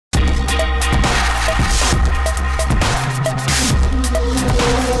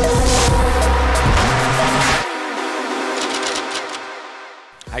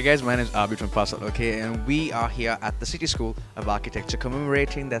Hi guys, my name is Abhi from Pulse.lk and we are here at the City School of Architecture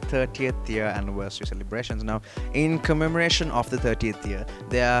commemorating their 30th year anniversary celebrations. Now, in commemoration of the 30th year,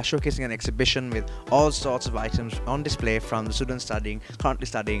 they are showcasing an exhibition with all sorts of items on display from the students currently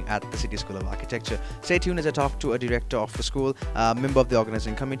studying at the City School of Architecture. Stay tuned as I talk to a director of the school, a member of the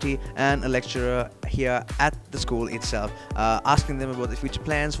organizing committee and a lecturer here at the school itself, asking them about the future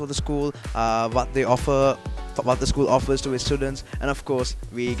plans for the school, what they offer, what the school offers to its students, and of course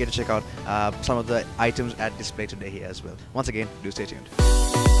we get to check out some of the items at display today here as well. Once again, do stay tuned.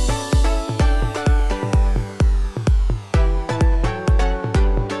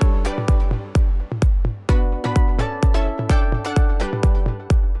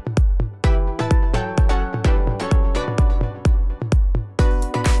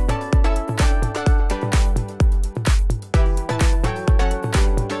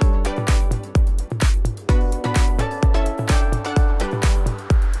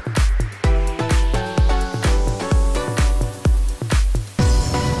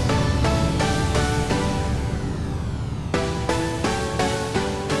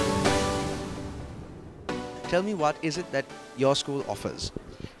 Tell me, what is it that your school offers?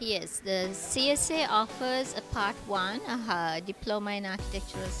 Yes, the CSA offers a Part 1, a Diploma in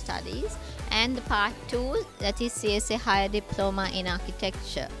Architectural Studies, and the Part 2, that is CSA Higher Diploma in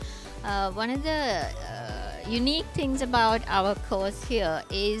Architecture. One of the unique things about our course here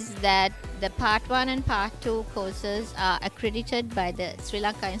is that the Part 1 and Part 2 courses are accredited by the Sri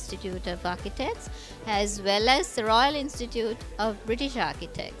Lanka Institute of Architects as well as the Royal Institute of British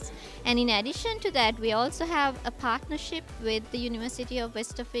Architects. And in addition to that, we also have a partnership with the University of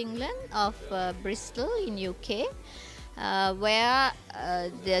West of England of Bristol in UK, where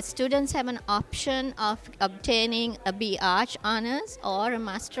the students have an option of obtaining a B.Arch honours or a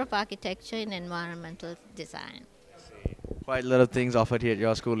Master of Architecture in Environmental Design. Quite a lot of things offered here at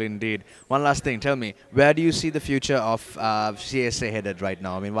your school indeed. One last thing, tell me, where do you see the future of CSA headed right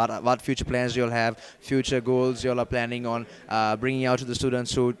now? I mean, what future plans you'll have, future goals you'll are planning on bringing out to the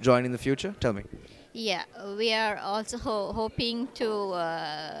students who join in the future? Tell me. Yeah, we are also hoping to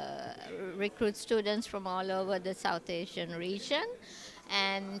recruit students from all over the South Asian region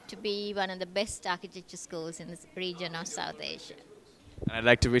and to be one of the best architecture schools in the region of South Asia. And I'd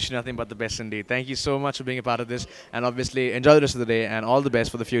like to wish you nothing but the best indeed. Thank you so much for being a part of this, and obviously enjoy the rest of the day and all the best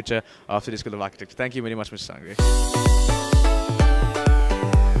for the future of City School of Architecture. Thank you very much, Mr. Sangre.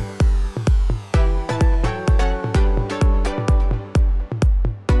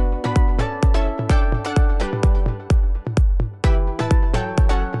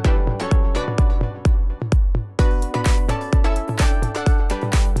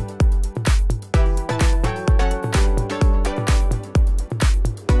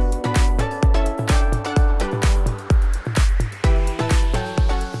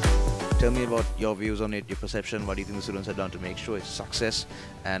 Tell me about your views on it, your perception. What do you think the students have done to make sure it's a success?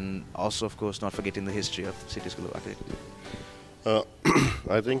 And also, of course, not forgetting the history of City School of Architecture.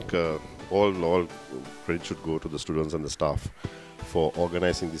 I think all credit should go to the students and the staff for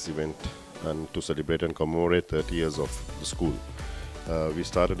organizing this event and to celebrate and commemorate 30 years of the school. We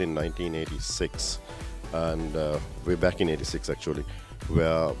started in 1986 and way back in 86 actually,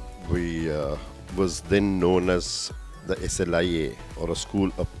 where we was then known as the SLIA, or a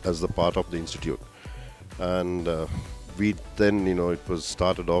school as the part of the institute. And we then, it was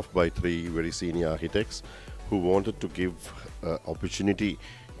started off by 3 very senior architects who wanted to give opportunity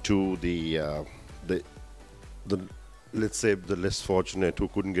to the let's say the less fortunate who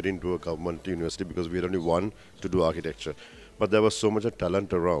couldn't get into a government university, because we had only one to do architecture. But there was so much of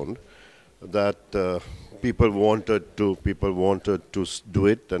talent around that people wanted to do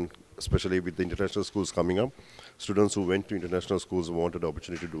it, and especially with the international schools coming up, students who went to international schools wanted the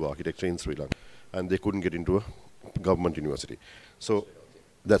opportunity to do architecture in Sri Lanka, and they couldn't get into a government university. So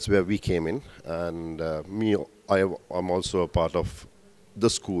that's where we came in, and I'm also a part of the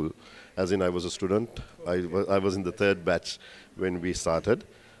school, as in I was a student. I was in the 3rd batch when we started,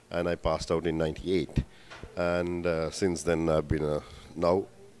 and I passed out in '98. And since then I've been now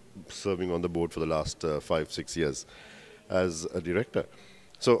serving on the board for the last 5-6 years as a director.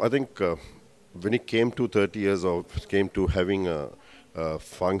 So I think when it came to 30 years, or came to having a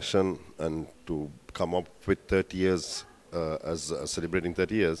function and to come up with 30 years as celebrating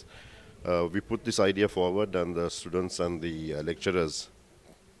 30 years, we put this idea forward, and the students and the lecturers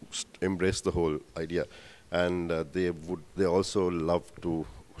embraced the whole idea, and they also love to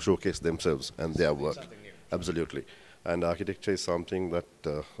showcase themselves and their work. Absolutely. And architecture is something that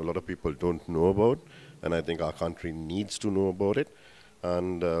a lot of people don't know about, and I think our country needs to know about it.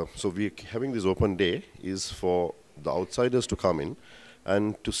 And so we having this open day is for the outsiders to come in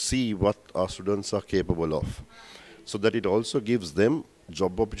and to see what our students are capable of, so that it also gives them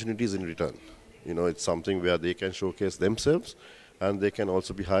job opportunities in return. You know, it's something where they can showcase themselves and they can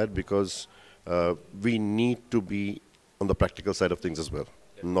also be hired, because we need to be on the practical side of things as well,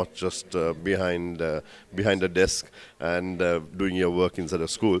 not just behind a desk and doing your work inside a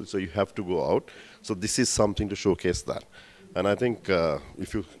school. So you have to go out. So this is something to showcase that. And I think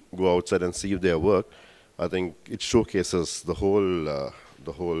if you go outside and see their work, I think it showcases the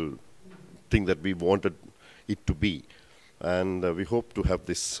whole thing that we wanted it to be. And we hope to have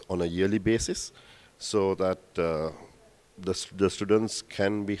this on a yearly basis, so that the students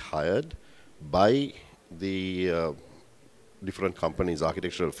can be hired by the different companies,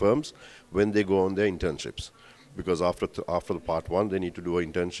 architectural firms, when they go on their internships. Because after the part 1, they need to do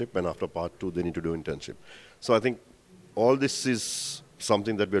an internship, and after part 2, they need to do an internship. So I think all this is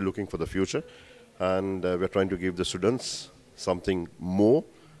something that we're looking for the future, and we're trying to give the students something more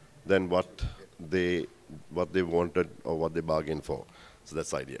than what they wanted or what they bargained for. So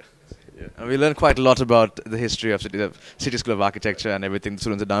that's the idea. Yeah. And we learned quite a lot about the history of City School of Architecture and everything the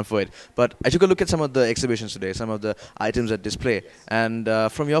students have done for it. But I took a look at some of the exhibitions today, some of the items at display. And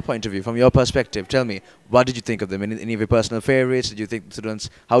from your point of view, from your perspective, tell me, what did you think of them? Any of your personal favorites? Did you think the students,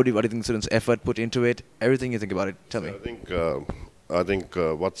 what do you think the students' effort put into it? Everything you think about it, tell me. I think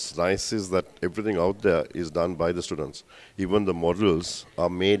what's nice is that everything out there is done by the students. Even the models are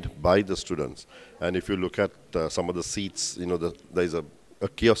made by the students. And if you look at some of the seats, you know, there's a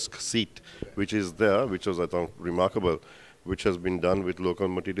kiosk seat which is there, which was, I thought, remarkable, which has been done with local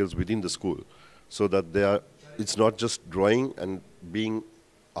materials within the school, so that it's not just drawing and being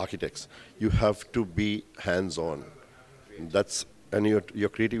architects. You have to be hands-on. And your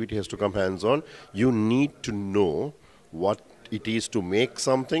creativity has to come hands-on. You need to know what it is to make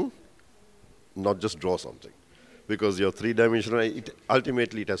something, not just draw something, because you're three-dimensional.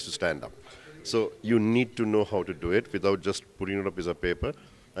 Ultimately, it has to stand up. So you need to know how to do it without just putting it on a piece of paper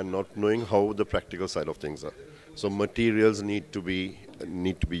and not knowing how the practical side of things are. So materials need to be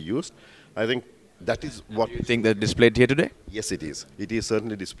used. I think that is what. Do you think they're displayed here today? Yes, it is. It is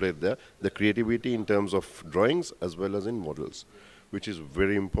certainly displayed there. The creativity in terms of drawings as well as in models, which is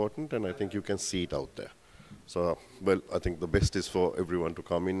very important, and I think you can see it out there. So, well, I think the best is for everyone to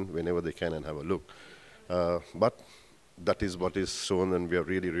come in whenever they can and have a look. But that is what is shown, and we are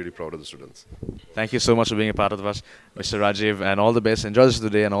really, really proud of the students. Thank you so much for being a part of us, Mr. Rajiv, and all the best. Enjoy this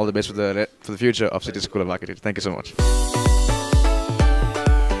today, and all the best for the future of City School of Architecture. Thank you so much.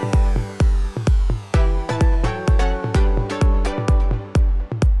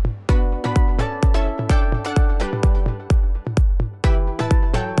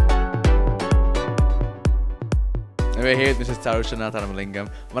 We're here with Mrs. Tarushana Tharamalingam,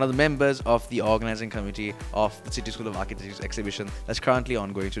 one of the members of the organizing committee of the City School of Architecture's exhibition that's currently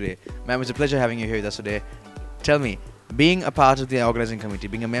ongoing today. Ma'am, it's a pleasure having you here with us today. Tell me, being a part of the organizing committee,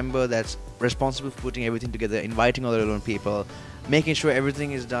 being a member that's responsible for putting everything together, inviting all the relevant people, making sure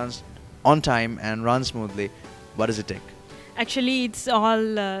everything is done on time and run smoothly, what does it take? Actually, it's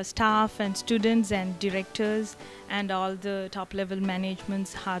all staff and students and directors and all the top-level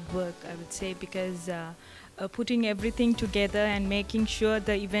management's hard work, I would say, because putting everything together and making sure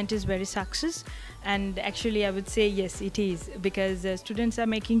the event is very success. And actually, I would say yes, it is, because students are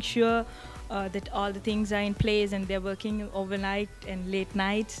making sure that all the things are in place, and they're working overnight and late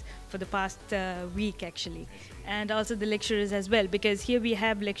nights for the past week actually. And also the lecturers as well, because here we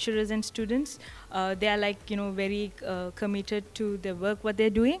have lecturers and students. They are like, you know, very committed to the work what they're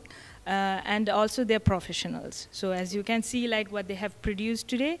doing. And also they're professionals. So as you can see, like what they have produced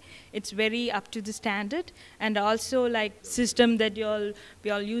today, it's very up to the standard, and also like system that we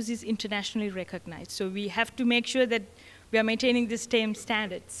all use is internationally recognized. So we have to make sure that we are maintaining the same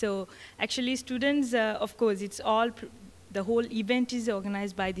standard. So actually students, of course, it's all the whole event is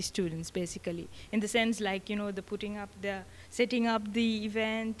organized by the students basically, in the sense like, you know, setting up the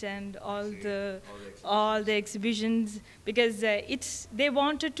event and all the exhibitions, because they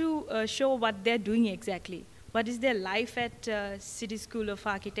wanted to show what they're doing exactly, what is their life at City School of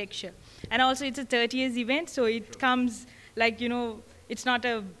Architecture. And also it's a 30 years event, so it comes like, you know, it's not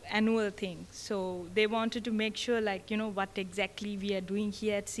an annual thing. So they wanted to make sure like, you know, what exactly we are doing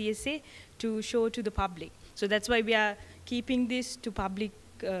here at CSA to show to the public. So that's why we are keeping this to public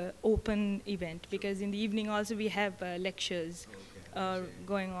open event, because in the evening also we have lectures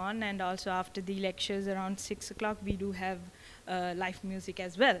going on, and also after the lectures around 6 o'clock we do have live music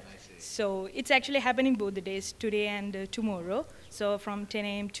as well. So it's actually happening both the days, today and tomorrow, so from 10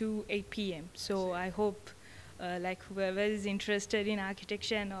 a.m. to 8 p.m. So I hope like whoever is interested in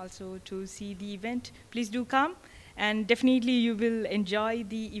architecture and also to see the event, please do come. and definitely you will enjoy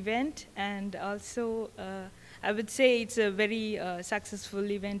the event. And also, I would say it's a very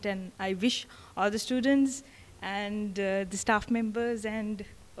successful event, and I wish all the students and the staff members and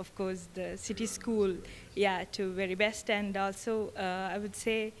of course the city school, yeah, to very best. And also I would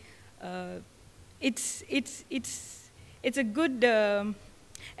say it's a good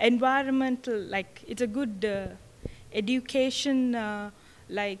environmental, like it's a good education,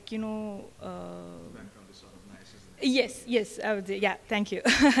 like, you know, yes, yes, I would say, yeah, thank you.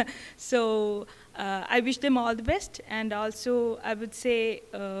 So I wish them all the best, and also I would say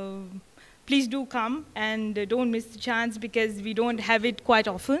please do come and don't miss the chance, because we don't have it quite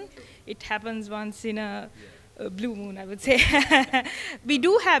often. It happens once in a blue moon, I would say. We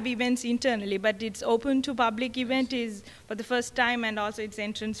do have events internally, but it's open to public event is for the first time, and also it's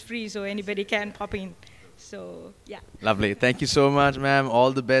entrance free, so anybody can pop in. So, yeah. Lovely. Thank you so much, ma'am.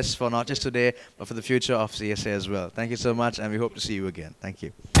 All the best for not just today, but for the future of CSA as well. Thank you so much, and we hope to see you again. Thank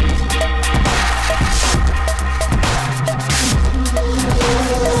you.